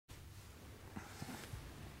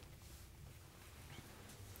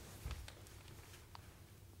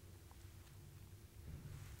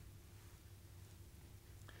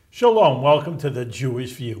Shalom, welcome to the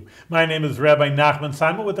Jewish View. My name is Rabbi Nachman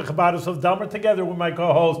Simon with the Chabadis of Delmer, together with my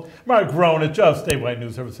co-host Mark Rowan at Just Statewide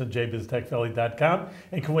News Service and jbiztechvalley.com.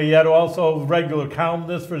 And can we add also regular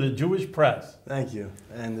columnist for the Jewish Press? Thank you,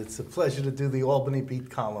 and it's a pleasure to do the Albany Beat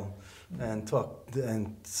column and talk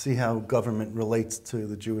and see how government relates to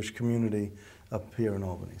the Jewish community up here in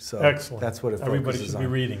Albany. So excellent. That's what it focuses on. Everybody should be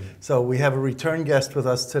reading it. So we have a return guest with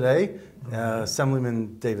us today,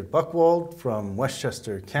 Assemblyman David Buchwald from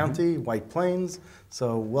Westchester County, White Plains.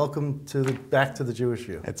 So welcome back to the Jewish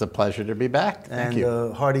View. It's a pleasure to be back. Thank you.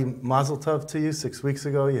 And hearty mazel tov to you. 6 weeks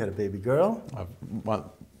ago, you had a baby girl. One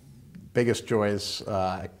biggest joys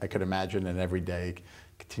I could imagine, and every day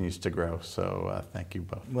continues to grow. So thank you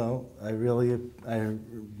both. Well,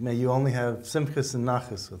 may you only have simchas and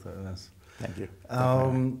nachas with us. Thank you.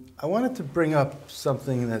 I wanted to bring up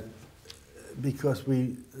something that, because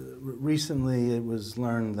recently it was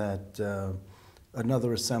learned that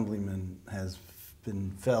another assemblyman has been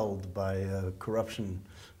felled by a corruption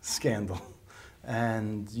scandal,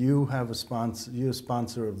 and you have you're a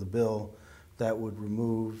sponsor of the bill that would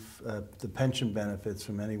remove the pension benefits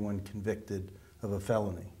from anyone convicted of a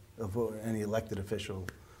felony, of any elected official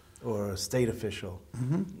or a state official.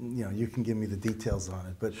 Mm-hmm. You know, you can give me the details on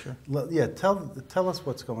it, but sure. Yeah, tell us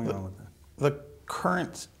what's going on with that. The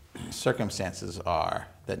current circumstances are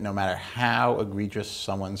that no matter how egregious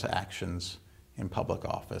someone's actions in public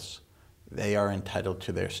office, they are entitled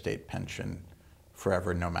to their state pension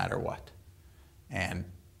forever, no matter what. And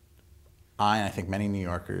I think many New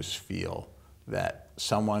Yorkers feel that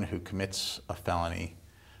someone who commits a felony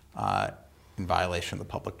in violation of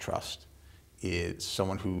the public trust is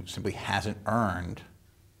someone who simply hasn't earned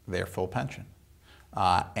their full pension.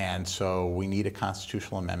 And so we need a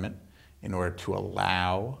constitutional amendment in order to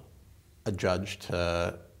allow a judge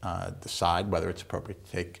to decide whether it's appropriate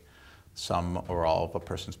to take some or all of a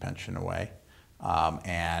person's pension away.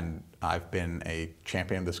 And I've been a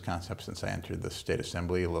champion of this concept since I entered the State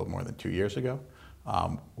Assembly a little more than 2 years ago.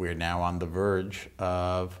 We're now on the verge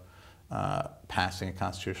of passing a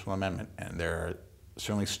constitutional amendment, and there are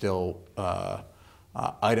certainly still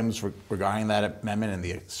items regarding that amendment and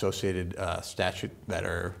the associated statute that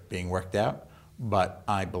are being worked out. But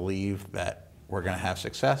I believe that we're going to have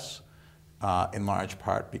success in large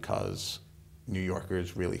part because New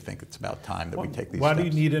Yorkers really think it's about time that we take these steps. Why do you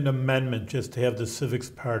need an amendment just to have the civics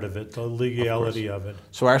part of it, the legality of it?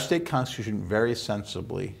 So our state constitution very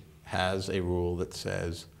sensibly has a rule that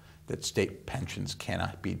says that state pensions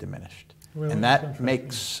cannot be diminished. Really? And that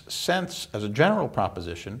makes sense as a general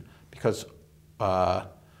proposition because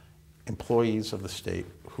employees of the state,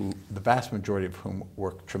 who the vast majority of whom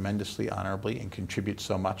work tremendously honorably and contribute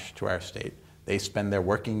so much to our state, they spend their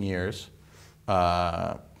working years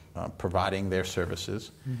providing their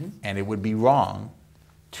services, and it would be wrong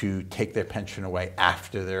to take their pension away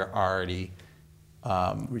after they're already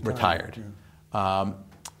retired. Yeah.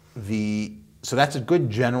 So that's a good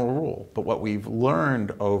general rule, but what we've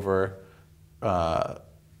learned over the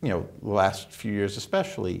last few years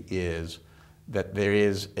especially is that there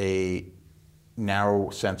is a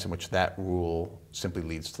narrow sense in which that rule simply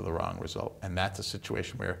leads to the wrong result. And that's a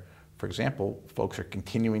situation where, for example, folks are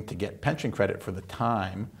continuing to get pension credit for the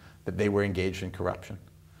time that they were engaged in corruption.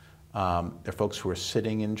 There are folks who are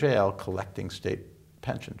sitting in jail collecting state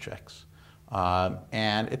pension checks.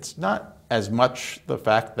 And it's not as much the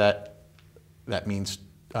fact that that means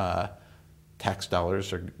tax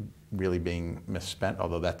dollars are really being misspent,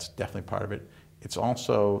 although that's definitely part of it. It's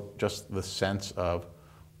also just the sense of,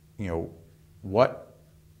 what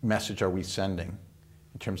message are we sending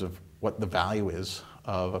in terms of what the value is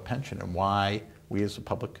of a pension and why we as the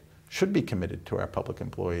public should be committed to our public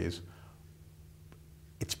employees.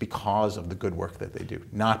 It's because of the good work that they do,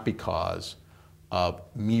 not because of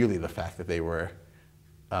merely the fact that they were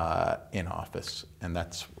in office. And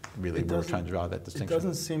that's really where we're trying to draw that distinction. It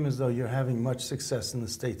doesn't seem as though you're having much success in the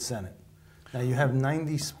state Senate. Now you have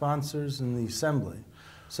 90 sponsors in the Assembly,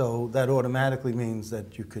 so that automatically means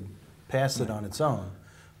that you could pass it on its own.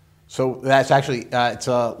 So that's actually, it's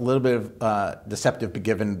a little bit of deceptive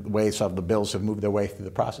given the way some of the bills have moved their way through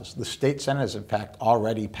the process. The state Senate has in fact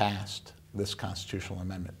already passed this constitutional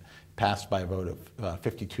amendment, passed by a vote of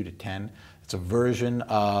 52 to 10. It's a version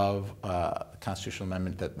of a constitutional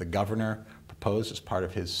amendment that the governor proposed as part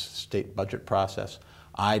of his state budget process.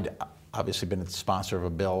 I'd obviously been a sponsor of a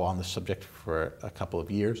bill on the subject for a couple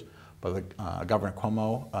of years, but Governor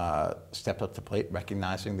Cuomo stepped up to the plate,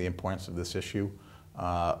 recognizing the importance of this issue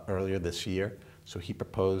earlier this year. So he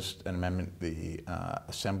proposed an amendment. The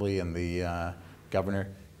Assembly and the governor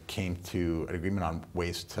came to an agreement on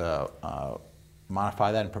ways to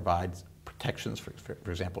modify that and provide protections,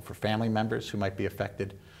 for example, for family members who might be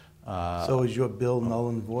affected. So is your bill null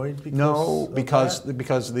and void? Because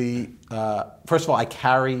the first of all, I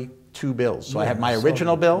carry two bills. So I have my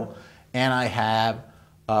original bill, and I have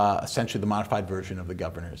essentially the modified version of the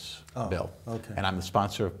governor's bill. Okay. And I'm the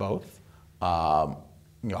sponsor of both.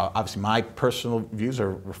 Obviously, my personal views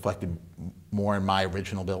are reflected more in my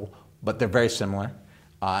original bill, but they're very similar.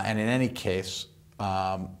 And in any case,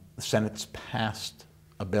 the Senate's passed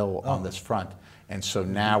a bill on this front, and so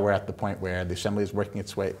now we're at the point where the Assembly is working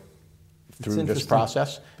its way through this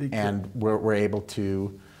process, and we're able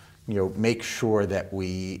to, make sure that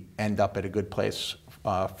we end up at a good place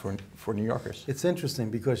for New Yorkers. It's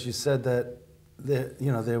interesting because you said that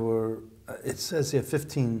there were. It says here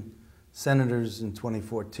 15 senators in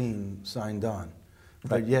 2014 signed on,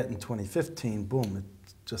 but yet in 2015, boom!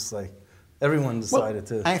 It's just like everyone decided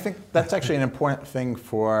to. I think that's actually an important thing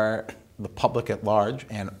for the public at large,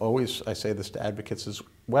 and always I say this to advocates as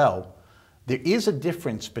well. There is a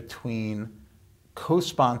difference between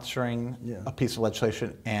co-sponsoring a piece of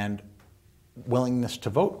legislation and willingness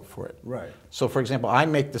to vote for it. Right. So, for example, I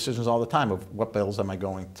make decisions all the time of what bills am I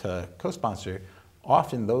going to co-sponsor.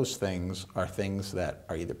 Often those things are things that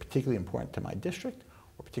are either particularly important to my district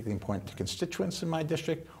or particularly important to constituents in my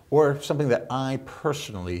district, or something that I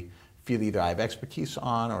personally feel either I have expertise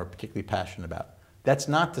on or particularly passionate about. That's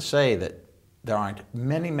not to say that there aren't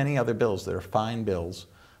many, many other bills that are fine bills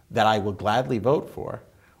that I will gladly vote for,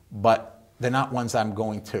 but they're not ones I'm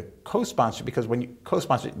going to co-sponsor, because when you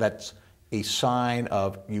co-sponsor, that's a sign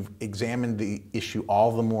of you've examined the issue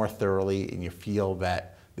all the more thoroughly and you feel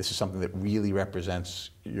that this is something that really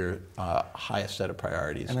represents your highest set of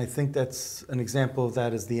priorities. And I think that's an example of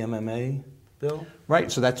that is the MMA bill?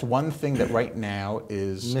 Right, so that's one thing that right now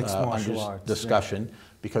is under discussion,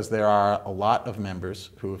 because there are a lot of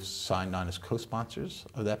members who have signed on as co-sponsors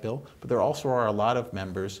of that bill, but there also are a lot of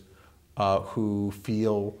members who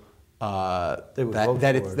feel that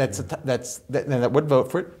would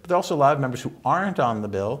vote for it. But there are also a lot of members who aren't on the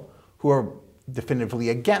bill who are definitively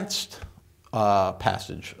against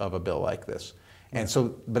passage of a bill like this. And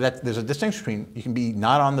so, but there's a distinction between you can be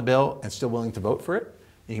not on the bill and still willing to vote for it.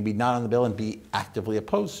 You can be not on the bill and be actively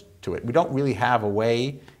opposed to it. We don't really have a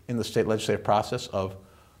way in the state legislative process of,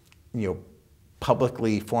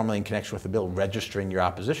 publicly, formally in connection with the bill, registering your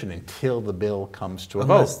opposition until the bill comes to a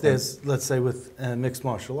vote. Unless there's, let's say with mixed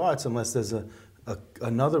martial arts, unless there's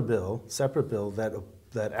another bill, separate bill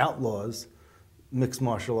that outlaws mixed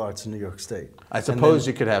martial arts in New York State. I suppose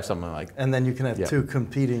you could have something like that. And then you can have two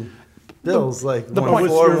competing bills, like the one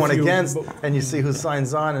for, one view, against, and you see who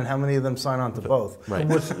signs on and how many of them sign on to both. Right.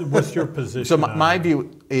 What's your position? So my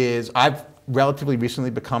view is I've relatively recently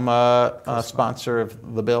become a sponsor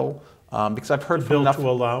of the bill because I've heard from enough, to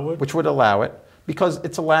allow it? which would allow it, because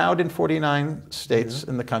it's allowed in 49 states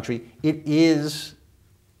in the country. It is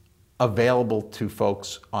available to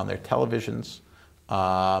folks on their televisions.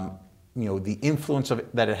 The influence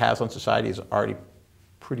that it has on society is already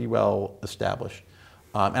pretty well established.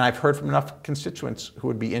 And I've heard from enough constituents who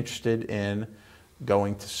would be interested in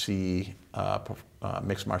going to see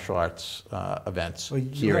mixed martial arts events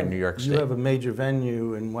here in New York State. You have a major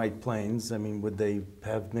venue in White Plains. I mean, would they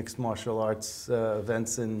have mixed martial arts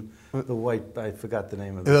events in the White, I forgot the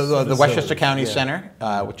name of it. The Westchester County Center,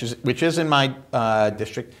 which is in my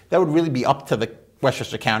district. That would really be up to the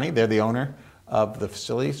Westchester County. They're the owner of the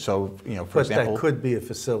facility. So, for example, that could be a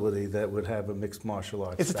facility that would have a mixed martial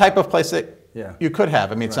arts. It's the type of place that Yeah. you could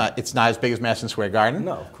have. I mean, it's not as big as Madison Square Garden.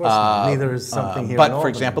 No, of course not. Neither is something here in But, for Albany.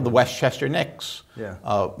 example, the Westchester Knicks, Yeah.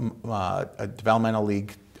 a developmental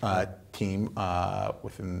league team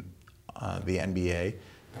within the NBA,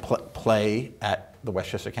 play at the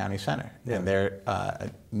Westchester County Center. Yeah. And they're a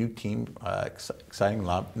new team, exciting.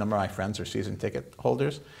 A number of my friends are season ticket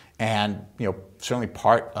holders. And, certainly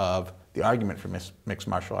part of the argument for mixed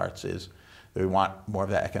martial arts is that we want more of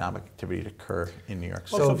that economic activity to occur in New York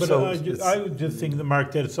State. I would just think,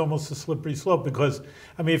 Mark, that it's almost a slippery slope, because,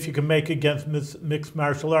 I mean, if you can make against mixed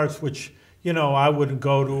martial arts, which, I wouldn't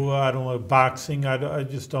go to, I don't know, boxing, I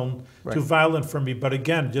just don't, too violent for me. But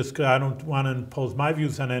again, just 'cause I don't want to impose my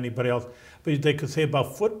views on anybody else. But they could say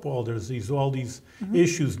about football, there's all these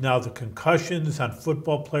issues now, the concussions on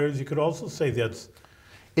football players. You could also say that's,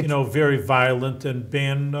 very violent and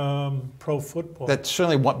ban pro football. That's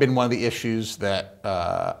certainly been one of the issues that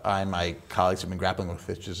I and my colleagues have been grappling with,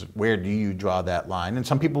 which is where do you draw that line? And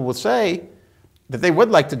some people will say that they would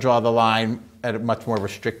like to draw the line at a much more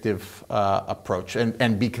restrictive approach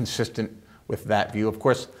and be consistent with that view. Of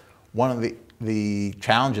course, one of the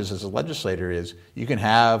challenges as a legislator is you can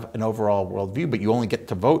have an overall worldview, but you only get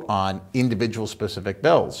to vote on individual specific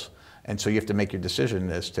bills. And so you have to make your decision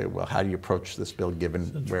as to, well, how do you approach this bill given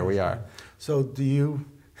where we are? So do you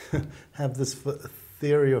have this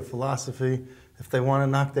theory or philosophy, if they want to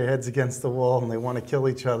knock their heads against the wall and they want to kill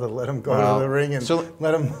each other, let them go to the ring and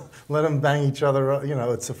let them bang each other. You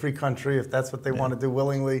know, it's a free country. If that's what they want to do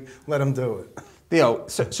willingly, let them do it. You know,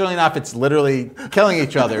 certainly not if it's literally killing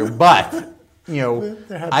each other, but you know,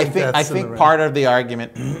 I think part of the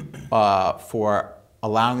argument for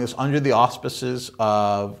allowing this under the auspices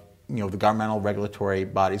of the governmental regulatory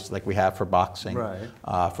bodies like we have for boxing, right,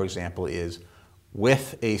 for example, is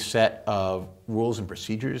with a set of rules and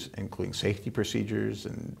procedures, including safety procedures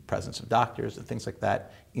and presence of doctors and things like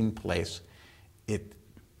that in place, it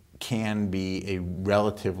can be a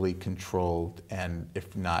relatively controlled and,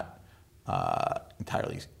 if not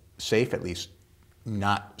entirely safe, at least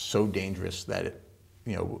not so dangerous that it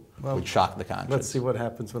would shock the conscience. Let's see what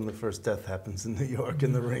happens when the first death happens in New York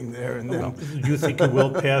in the ring there. And then do you think it will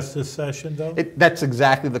pass this session, though? That's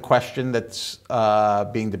exactly the question that's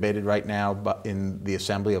being debated right now in the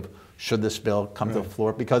Assembly of should this bill come to the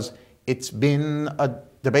floor, because it's been a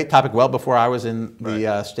debate topic well before I was in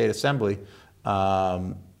the State Assembly.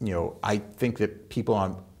 I think that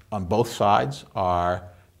people on both sides are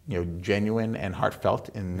genuine and heartfelt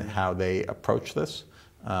in how they approach this.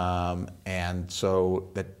 And so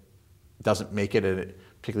that doesn't make it a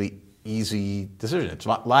particularly easy decision. It's a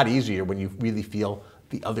lot easier when you really feel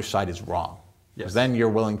the other side is wrong. Because then you're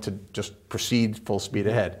willing to just proceed full speed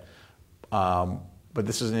ahead. But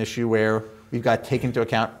this is an issue where we've got to take into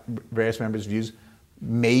account various members' views.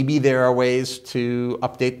 Maybe there are ways to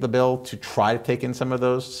update the bill to try to take in some of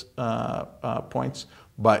those points,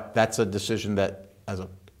 but that's a decision that, as a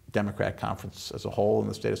Democratic conference as a whole in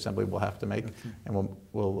the State Assembly, will have to make, and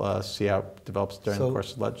we'll see how it develops during the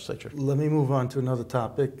course of the legislature. Let me move on to another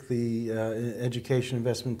topic, the education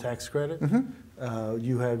investment tax credit.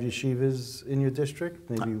 You have yeshivas in your district,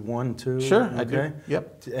 maybe 1, 2? Sure, I do.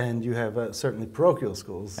 Yep. And you have certainly parochial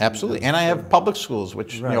schools. Absolutely, and I have public schools,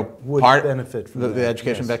 which would benefit from the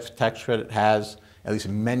education tax credit has, at least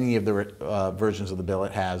in many of the versions of the bill,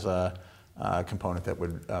 it has a component that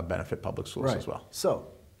would benefit public schools as well. So,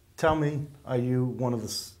 tell me, are you one of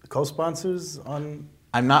the co-sponsors on?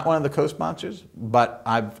 I'm not one of the co-sponsors, but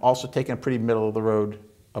I've also taken a pretty middle-of-the-road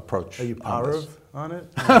approach. Are you Parav on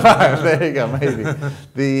it? There you go, maybe.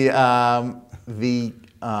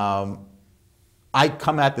 I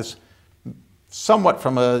come at this somewhat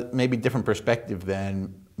from a maybe different perspective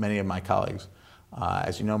than many of my colleagues.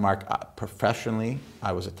 As you know, Mark, professionally,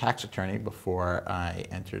 I was a tax attorney before I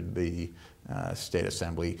entered the State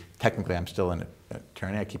Assembly. Technically, I'm still an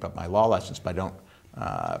attorney. I keep up my law license, but I don't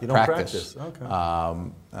you don't practice. Okay.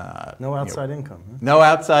 No outside income. Huh? No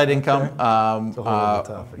outside income. It's a whole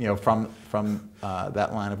other topic. From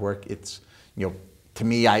that line of work, it's to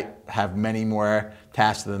me, I have many more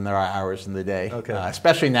tasks than there are hours in the day. Okay.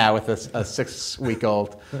 Especially now with a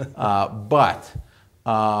 6-week-old. But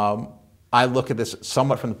I look at this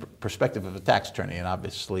somewhat from the perspective of a tax attorney, and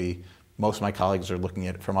obviously most of my colleagues are looking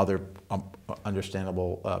at it from other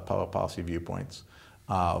understandable public policy viewpoints.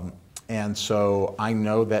 And so I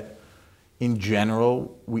know that in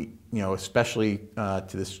general, we, especially to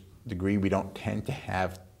this degree, we don't tend to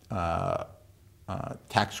have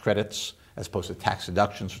tax credits as opposed to tax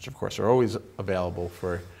deductions, which of course are always available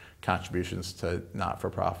for contributions to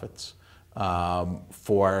not-for-profits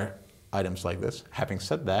for items like this. Having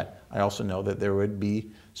said that, I also know that there would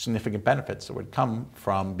be significant benefits that would come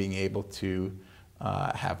from being able to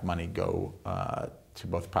have money go to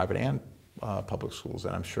both private and public schools,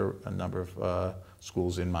 and I'm sure a number of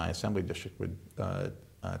schools in my assembly district would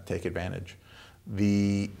take advantage.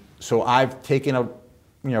 So I've taken a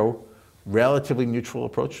relatively neutral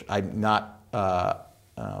approach. I'm not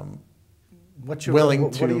willing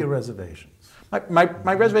to. What are your reservations?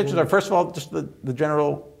 My reservations are, first of all, just the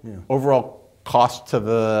general overall cost to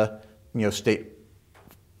the state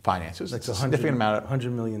finances. That's a significant amount of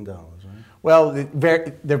 $100 million, right? Well,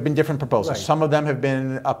 there have been different proposals. Right. Some of them have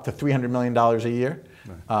been up to $300 million a year.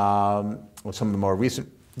 Right. Some of the more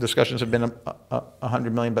recent discussions have been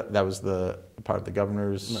 $100 million, but that was the part of the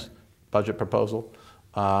governor's budget proposal.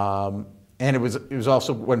 And it was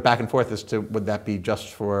also went back and forth as to would that be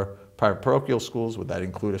just for private parochial schools? Would that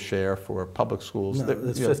include a share for public schools? No,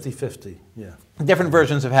 it's 50-50, yeah. Different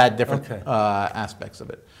versions have had different aspects of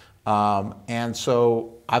it. And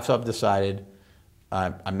so I've sort of decided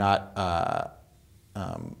I'm not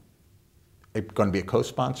going to be a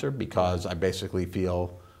co-sponsor because I basically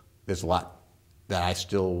feel there's a lot that I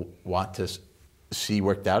still want to see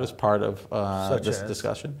worked out as part of this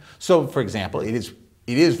discussion. So, for example, it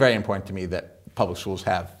is very important to me that public schools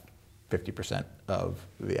have 50% of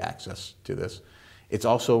the access to this. It's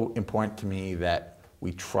also important to me that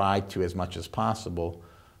we try to, as much as possible,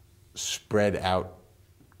 spread out,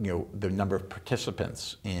 the number of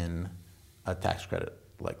participants in a tax credit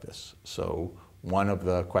like this. So one of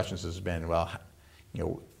the questions has been, well,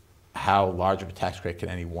 how large of a tax credit can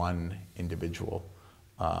any one individual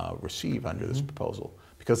receive under this proposal?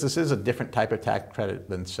 Because this is a different type of tax credit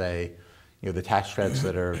than, say, the tax credits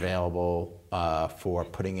that are available for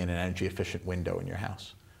putting in an energy efficient window in your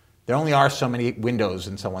house. There only are so many windows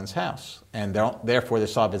in someone's house, and therefore there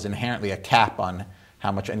sort of is inherently a cap on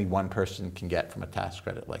how much any one person can get from a tax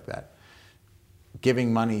credit like that.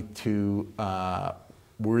 Giving money to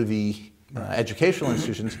worthy educational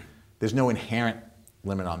institutions, there's no inherent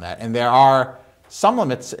limit on that. And there are some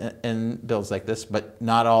limits in bills like this, but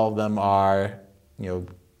not all of them are,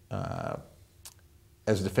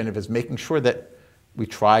 as definitive as making sure that we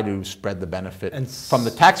try to spread the benefit from the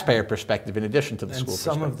taxpayer perspective in addition to the school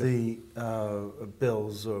perspective. And some of the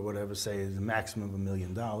bills or whatever say is a maximum of $1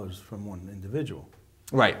 million from one individual.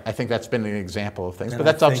 Right. I think that's been an example of things. But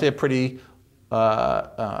that's obviously a pretty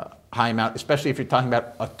high amount, especially if you're talking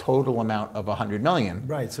about a total amount of $100 million.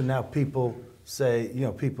 Right. So now people say,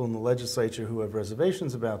 people in the legislature who have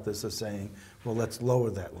reservations about this are saying, well, let's lower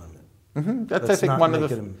that limit. Mm-hmm. That's, I think, one of the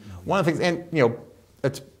things. And,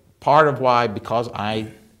 it's part of why, because I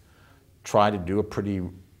try to do a pretty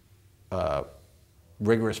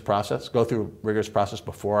rigorous process, go through a rigorous process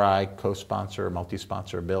before I co-sponsor or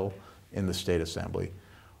multi-sponsor a bill in the state assembly.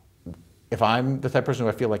 If I'm the type of person who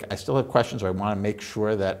I feel like I still have questions or I want to make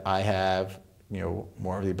sure that I have,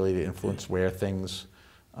 more of the ability to influence where things,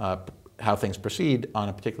 how things proceed on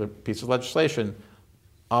a particular piece of legislation,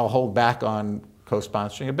 I'll hold back on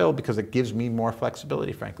co-sponsoring a bill because it gives me more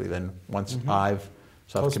flexibility, frankly, than once I've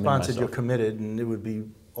co-sponsored, you're committed, and it would be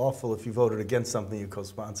awful if you voted against something you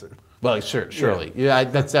co-sponsored. Well, surely. Yeah,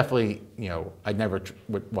 that's definitely, I never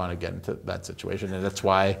would want to get into that situation, and that's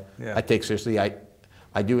why I take seriously.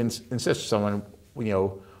 I do insist someone,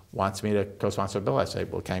 wants me to co-sponsor a bill. I say,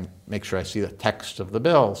 well, can I make sure I see the text of the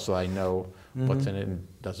bill so I know what's in it, and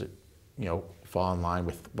does it, fall in line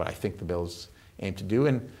with what I think the bill's aimed to do?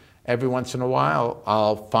 And every once in a while,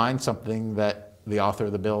 I'll find something that the author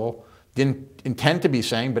of the bill didn't intend to be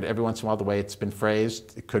saying, but every once in a while, the way it's been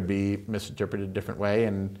phrased, it could be misinterpreted a different way,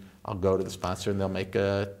 and I'll go to the sponsor and they'll make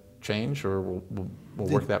a change, or we'll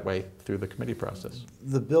work that way through the committee process.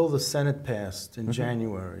 The bill the Senate passed in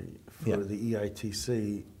January for the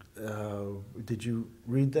EITC, did you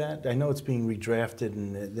read that? I know it's being redrafted,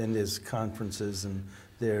 and then there's conferences, and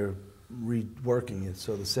they're reworking it,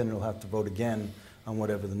 so the Senate will have to vote again on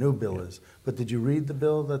whatever the new bill is. But did you read the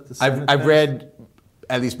bill that the Senate I've passed? read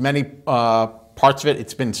at least many parts of it.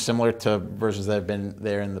 It's been similar to versions that have been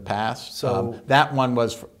there in the past. So that one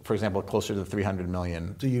was, for example, closer to the $300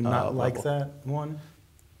 million. Do you not like that one?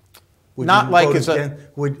 Would not you like vote as again?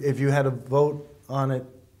 If you had a vote on it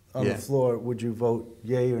on the floor, would you vote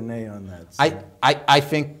yay or nay on that? So I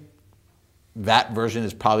think that version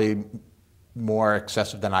is probably more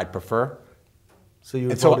excessive than I'd prefer. So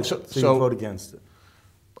you vote against it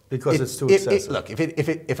because it's too excessive. Look,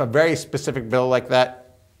 if a very specific bill like that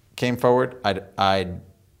came forward, I'd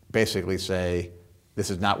basically say this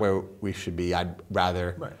is not where we should be. I'd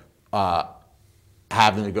rather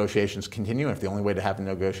have the negotiations continue. And if the only way to have the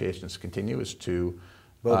negotiations continue is to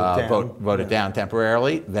vote it down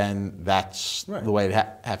temporarily, then that's the way to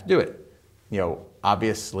have to do it.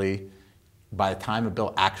 Obviously, by the time a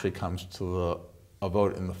bill actually comes to a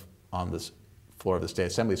vote on this floor of the state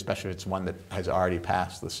assembly, especially if it's one that has already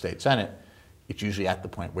passed the state senate, it's usually at the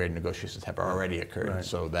point where negotiations have already occurred.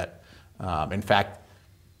 So that, in fact,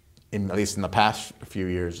 at least in the past few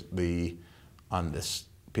years, on this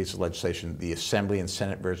piece of legislation, the assembly and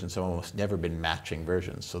senate versions have almost never been matching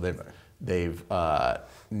versions. So there's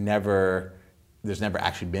never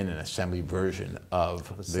actually been an assembly version of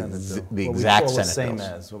the exact Senate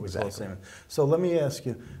bills. So let me ask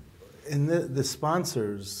you, in the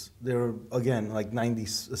sponsors, there are, again, like 90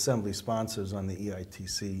 assembly sponsors on the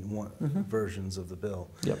EITC versions of the bill.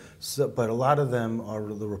 So, but a lot of them are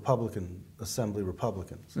the assembly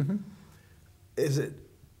Republicans.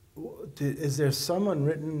 Is there some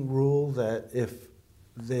unwritten rule that if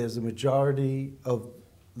there's a majority of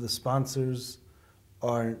the sponsors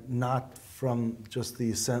are not from just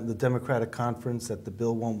the Democratic conference, that the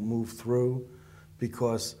bill won't move through,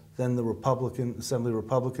 because then the assembly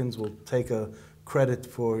Republicans will take a credit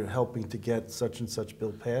for helping to get such and such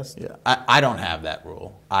bill passed? I don't have that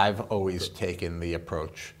rule. I've always taken the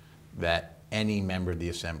approach that any member of the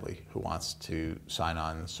Assembly who wants to sign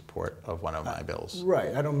on in support of one of my bills.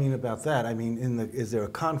 Right. I don't mean about that. I mean, is there a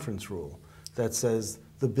conference rule that says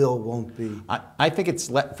the bill won't be? I think it's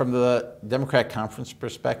from the Democratic conference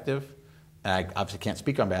perspective, and I obviously can't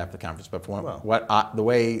speak on behalf of the conference, but from the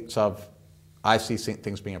way I see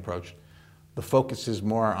things being approached, the focus is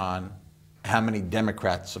more on how many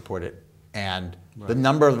Democrats support it, and the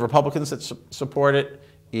number of Republicans that support it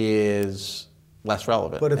is less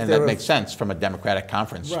relevant, and that makes sense from a Democratic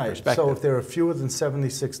conference perspective. So if there are fewer than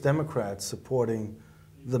 76 Democrats supporting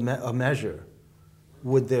a measure,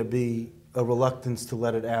 would there be a reluctance to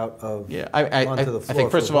let it out of onto the floor? I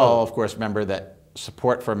think first of all, of course, remember that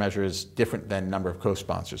support for a measure is different than number of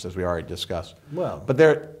co-sponsors, as we already discussed. Well, but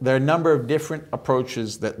there are a number of different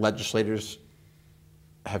approaches that legislators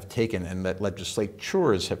have taken and that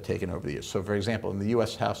legislatures have taken over the years. So, for example, in the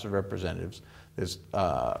U.S. House of Representatives, there's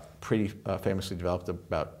pretty famously developed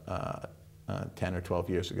about 10 or 12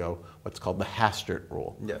 years ago what's called the Hastert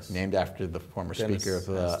Rule, named after the former Speaker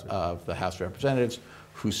of the House of Representatives,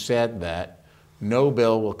 who said that no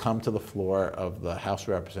bill will come to the floor of the House of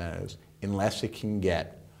Representatives unless it can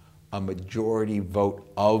get a majority vote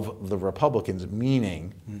of the Republicans,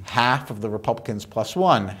 meaning half of the Republicans plus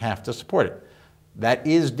one have to support it. That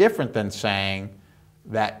is different than saying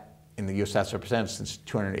that in the U.S. House of Representatives, since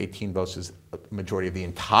 218 votes is a majority of the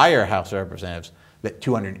entire House of Representatives, that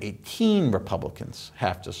 218 Republicans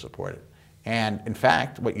have to support it. And in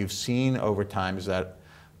fact, what you've seen over time is that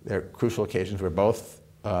there are crucial occasions where both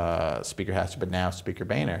Speaker Hastert, but now Speaker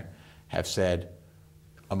Boehner, have said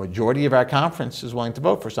a majority of our conference is willing to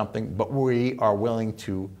vote for something, but we are willing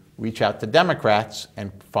to reach out to Democrats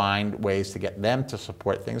and find ways to get them to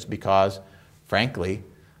support things because, frankly,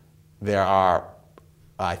 there are,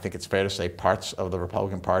 I think it's fair to say, parts of the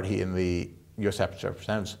Republican Party in the U.S. House of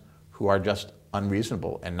Representatives who are just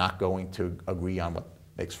unreasonable and not going to agree on what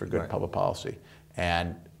makes for good public policy.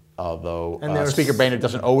 And although Speaker Boehner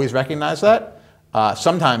doesn't always recognize that,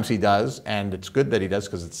 sometimes he does, and it's good that he does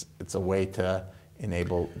because it's a way to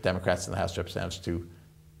enable Democrats in the House of Representatives to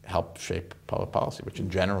help shape public policy, which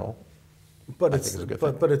in general I think is a good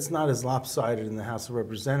thing. But it's not as lopsided in the House of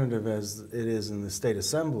Representatives as it is in the State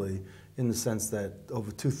Assembly, in the sense that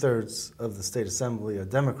over 2/3 of the State Assembly are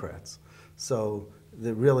Democrats. So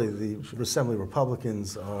really the Assembly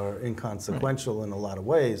Republicans are inconsequential in a lot of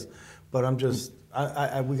ways. But I'm just,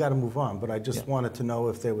 we got to move on. But I just wanted to know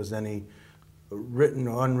if there was any written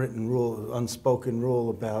or unwritten rule, unspoken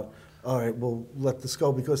rule about, all right, we'll let this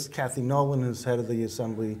go because Kathy Nolan, who's head of the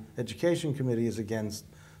Assembly Education Committee, is against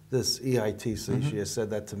this EITC. She has said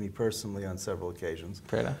that to me personally on several occasions.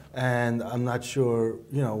 Fair enough. And I'm not sure,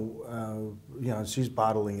 she's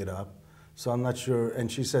bottling it up. So I'm not sure,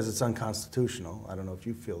 and she says it's unconstitutional. I don't know if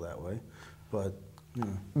you feel that way, but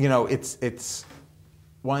it's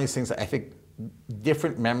one of these things that I think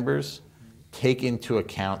different members take into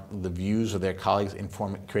account the views of their colleagues in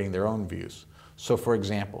creating their own views. So, for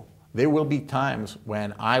example, there will be times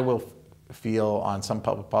when I will feel on some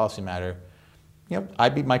public policy matter,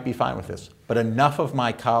 might be fine with this, but enough of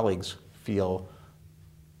my colleagues feel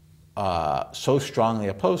so strongly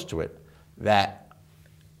opposed to it that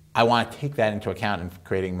I want to take that into account in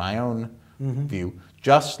creating my own view,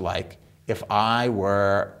 just like if I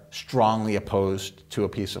were strongly opposed to a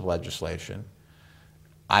piece of legislation,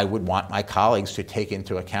 I would want my colleagues to take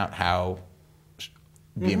into account how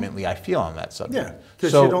vehemently I feel on that subject. Yeah,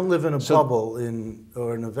 because you don't live in a bubble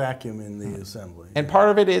or in a vacuum in the Assembly. And part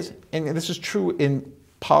of it is, and this is true in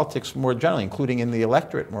politics more generally, including in the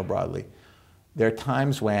electorate more broadly, there are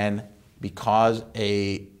times when, because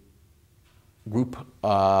a group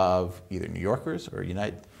of either New Yorkers or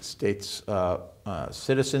United States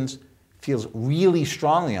citizens feels really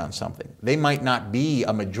strongly on something. They might not be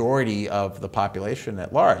a majority of the population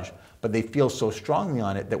at large, but they feel so strongly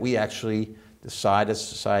on it that we actually decide as a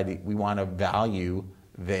society we want to value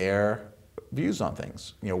their views on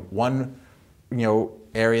things. One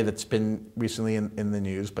area that's been recently in the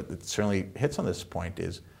news, but it certainly hits on this point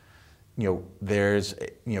is, there's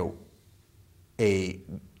a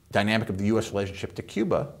dynamic of the U.S. relationship to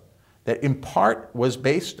Cuba that in part was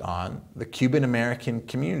based on the Cuban-American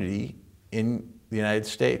community in the United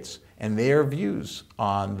States and their views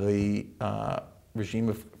on the regime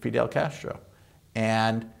of Fidel Castro.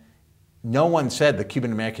 And no one said the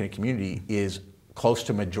Cuban-American community is close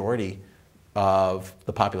to majority of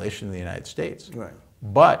the population in the United States. Right.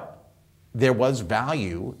 But there was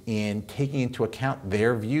value in taking into account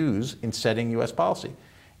their views in setting U.S. policy.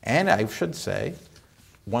 And I should say,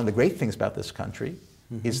 one of the great things about this country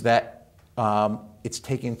is that it's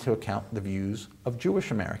taking into account the views of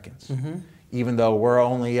Jewish Americans. Even though we're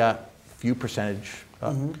only a few percentage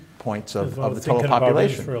points As well of the as total thinking about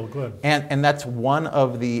population. Israel, good. And that's one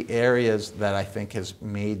of the areas that I think has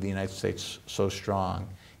made the United States so strong,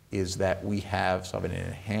 is that we have sort of an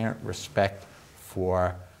inherent respect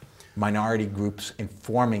for minority groups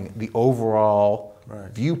informing the overall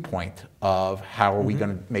viewpoint of how are we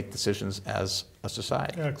going to make decisions as a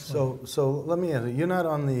society. Excellent. So let me ask you, you're not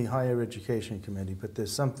on the Higher Education Committee, but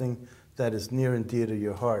there's something that is near and dear to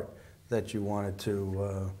your heart that you wanted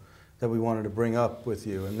to, that we wanted to bring up with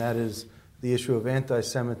you, and that is the issue of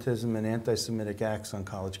anti-Semitism and anti-Semitic acts on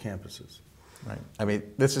college campuses. Right. I mean,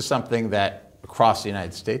 this is something that across the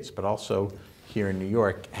United States, but also here in New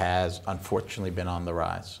York, has unfortunately been on the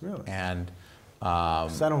rise. Really? And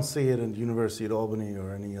So I don't see it in the University at Albany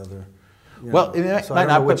or any other. Well, so I don't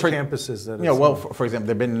know which campuses that. Well, for example,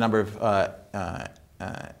 there have been a number of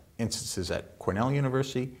instances at Cornell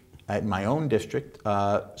University, at my own district,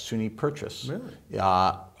 SUNY Purchase. Really?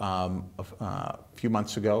 A few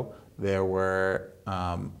months ago, there were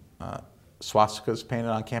swastikas painted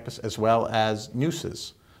on campus, as well as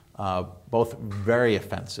nooses, both very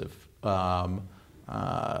offensive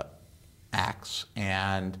acts.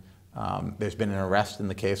 And there's been an arrest in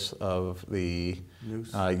the case of the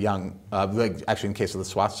actually in the case of the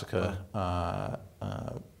swastika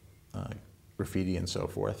graffiti and so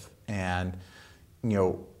forth. And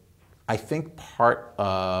I think part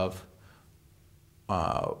of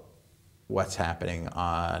what's happening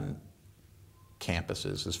on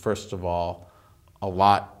campuses is, first of all, a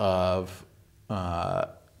lot of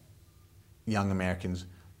young Americans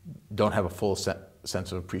don't have a full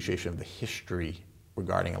sense of appreciation of the history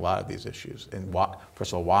regarding a lot of these issues. And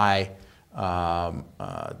first of all, why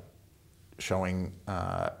showing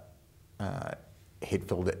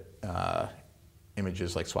hate-filled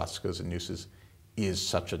images like swastikas and nooses is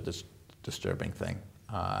such a disturbing thing.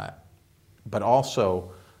 But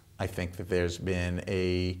also, I think that there's been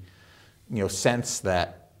a sense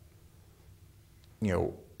that,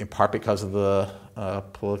 in part because of the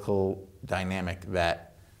political dynamic,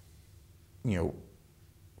 that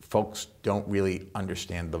folks don't really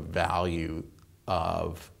understand the value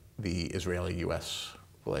of the Israeli-U.S.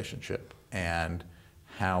 relationship and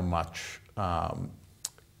how much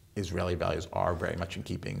Israeli values are very much in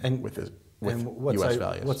keeping with U.S.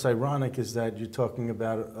 values. What's ironic is that you're talking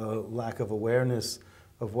about a lack of awareness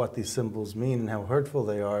of what these symbols mean and how hurtful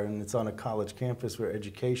they are, and it's on a college campus where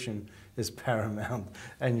education is paramount,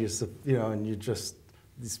 and these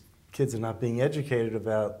kids are not being educated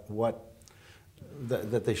about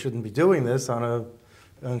that they shouldn't be doing this on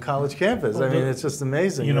college campus. Well, I mean, it's just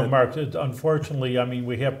amazing. Mark, unfortunately, I mean,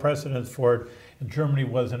 we have precedents for it. And Germany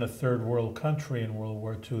wasn't a third world country in World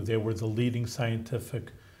War II. They were the leading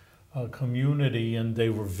scientific community, and they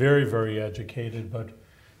were very, very educated. But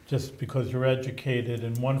just because you're educated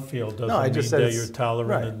in one field doesn't mean that you're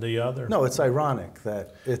tolerant in the other. No, it's ironic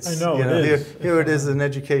that it's, I know, it is. Here it is, an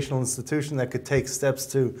educational institution that could take steps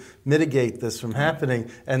to mitigate this from happening,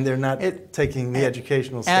 and they're not taking the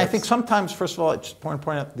educational steps. And I think sometimes, first of all, it's important to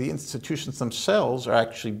point out the institutions themselves are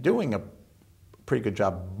actually doing a pretty good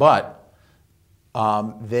job, but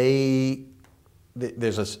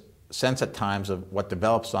there's a sense at times of what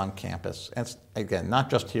develops on campus. And it's, again, not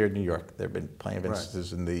just here in New York. There have been plenty of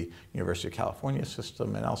instances in the University of California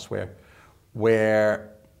system and elsewhere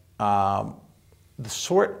where the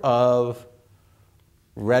sort of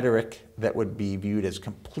rhetoric that would be viewed as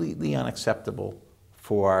completely unacceptable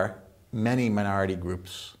for many minority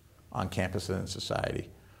groups on campus and in society,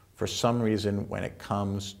 for some reason, when it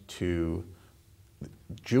comes to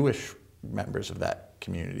Jewish members of that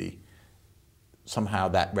community, somehow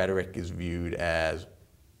that rhetoric is viewed as,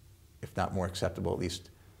 if not more acceptable, at least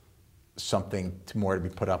something more to be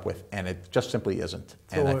put up with, and it just simply isn't.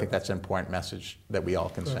 And I think that's an important message that we all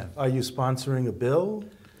can send. Are you sponsoring a bill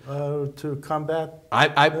to combat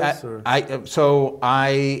this? So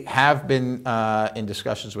I have been in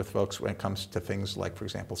discussions with folks when it comes to things like, for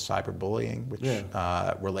example, cyberbullying, which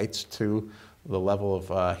relates to the level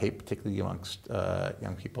of hate, particularly amongst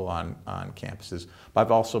young people on campuses. But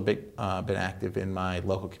I've also been active in my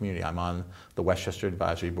local community. I'm on the Westchester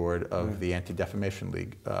Advisory Board of the Anti-Defamation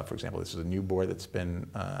League, for example. This is a new board that's been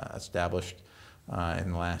established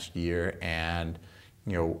in the last year. And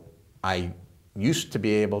I used to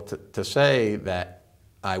be able to say that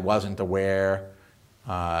I wasn't aware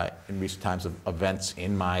in recent times of events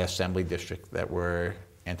in my assembly district that were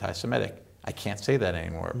anti-Semitic. I can't say that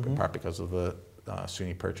anymore, in part because of the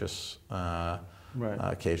SUNY Purchase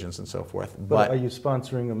occasions and so forth. But are you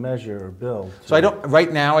sponsoring a measure or bill? So I don't.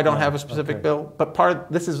 Right now, I don't have a specific bill. But part of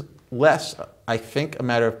this is less, I think, a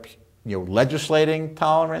matter of legislating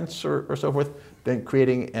tolerance or so forth, than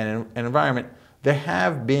creating an environment. There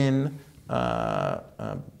have been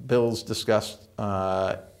bills discussed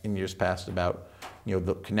in years past about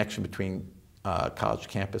the connection between college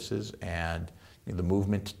campuses and the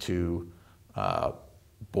movement to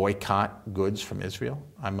boycott goods from Israel.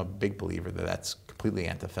 I'm a big believer that that's completely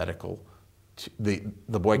antithetical. The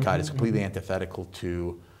boycott is completely antithetical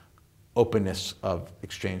to openness of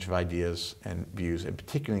exchange of ideas and views, and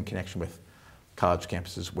particularly in connection with college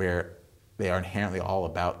campuses where they are inherently all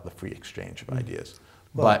about the free exchange of ideas.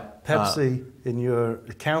 Well, but Pepsi in your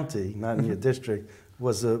county, not in your district,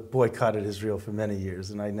 boycotted Israel for many years,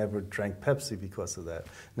 and I never drank Pepsi because of that.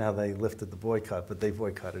 Now they lifted the boycott, but they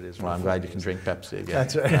boycotted Israel. Well, I'm glad you can drink Pepsi again.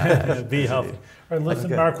 That's right. Be healthy. All right, listen,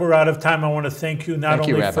 Okay. Mark, we're out of time. I want to thank you not Thank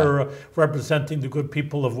you, only Rabbi. for representing the good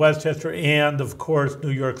people of Westchester and, of course, New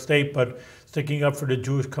York State, but sticking up for the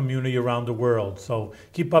Jewish community around the world. So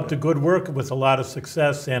keep up the good work with a lot of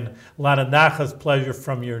success and a lot of nachas pleasure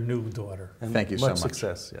from your new daughter. And Thank you so much. Much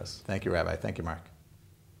success, yes. Thank you, Rabbi. Thank you, Mark.